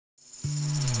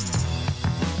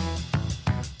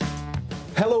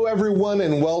Hello everyone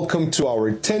and welcome to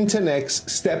our 1010X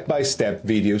step-by-step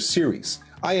video series.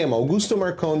 I am Augusto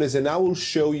Marcondes and I will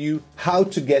show you how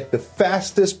to get the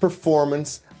fastest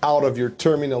performance out of your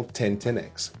Terminal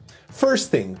 1010X. First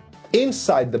thing,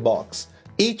 inside the box,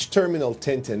 each Terminal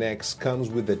 1010X comes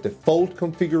with a default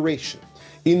configuration.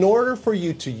 In order for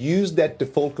you to use that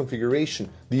default configuration,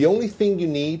 the only thing you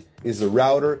need is a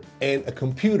router and a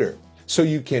computer. So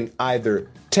you can either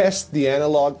test the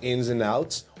analog ins and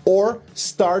outs or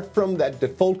start from that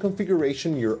default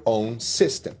configuration your own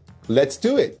system. Let's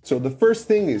do it. So the first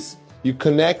thing is you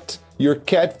connect your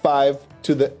Cat5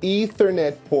 to the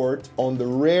Ethernet port on the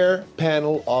rear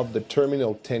panel of the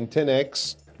Terminal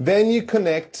 1010X. Then you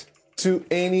connect to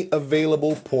any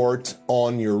available port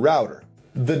on your router.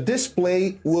 The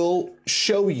display will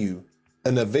show you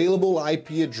an available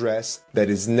IP address that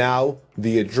is now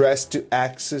the address to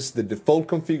access the default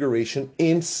configuration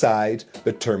inside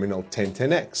the Terminal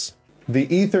 1010X. The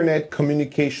Ethernet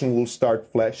communication will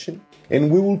start flashing and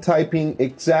we will type in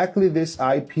exactly this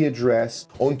IP address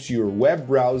onto your web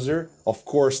browser. Of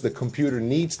course, the computer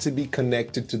needs to be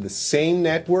connected to the same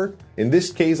network. In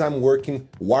this case, I'm working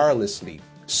wirelessly.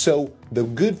 So the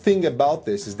good thing about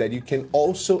this is that you can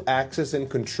also access and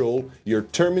control your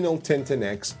Terminal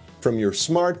 1010X from your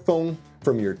smartphone,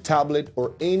 from your tablet,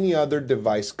 or any other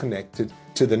device connected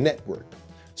to the network.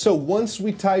 So once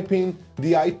we type in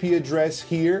the IP address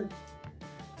here,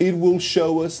 it will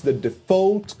show us the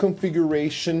default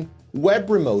configuration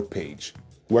web remote page,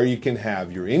 where you can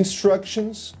have your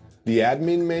instructions, the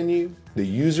admin menu, the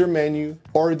user menu,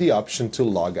 or the option to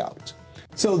log out.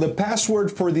 So the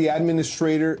password for the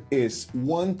administrator is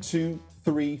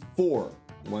 1234,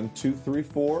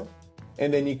 1234.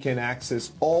 And then you can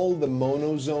access all the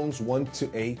monozones 1 to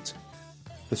 8,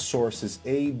 the sources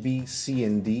A, B, C,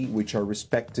 and D, which are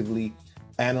respectively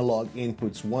analog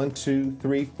inputs 1, 2,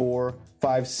 3, 4,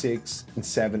 5, 6, and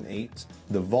 7, 8.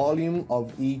 The volume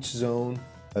of each zone,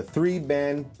 a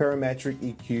 3-band parametric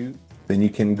EQ. Then you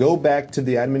can go back to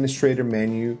the administrator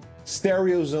menu,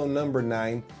 stereo zone number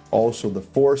 9, also the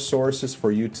 4 sources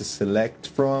for you to select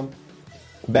from.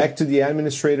 Back to the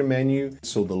administrator menu,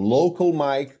 so the local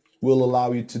mic will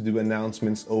allow you to do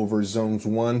announcements over zones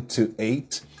 1 to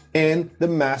 8, and the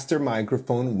master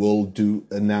microphone will do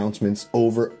announcements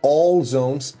over all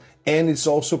zones, and it's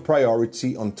also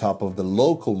priority on top of the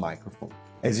local microphone.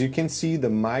 As you can see,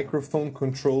 the microphone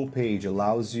control page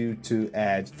allows you to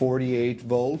add 48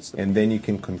 volts, and then you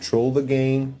can control the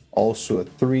gain, also a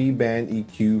 3-band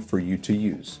EQ for you to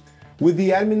use. With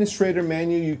the administrator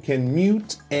menu, you can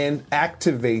mute and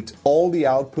activate all the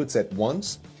outputs at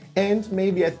once, and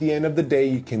maybe at the end of the day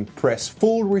you can press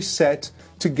full reset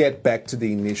to get back to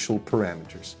the initial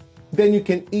parameters. Then you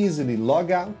can easily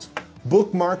log out,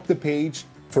 bookmark the page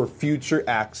for future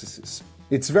accesses.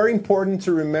 It's very important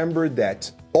to remember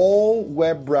that all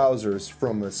web browsers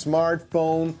from a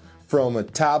smartphone, from a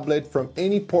tablet, from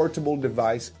any portable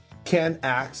device can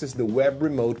access the web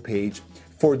remote page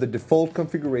for the default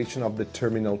configuration of the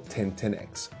Terminal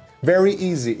 1010X. Very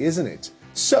easy, isn't it?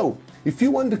 So, if you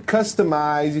want to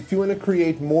customize, if you want to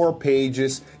create more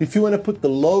pages, if you want to put the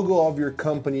logo of your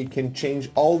company, you can change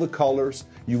all the colors,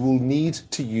 you will need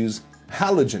to use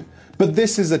Halogen. But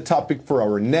this is a topic for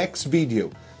our next video.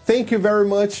 Thank you very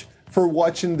much for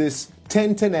watching this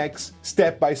 1010X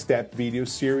step-by-step video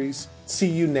series. See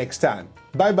you next time.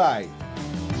 Bye-bye.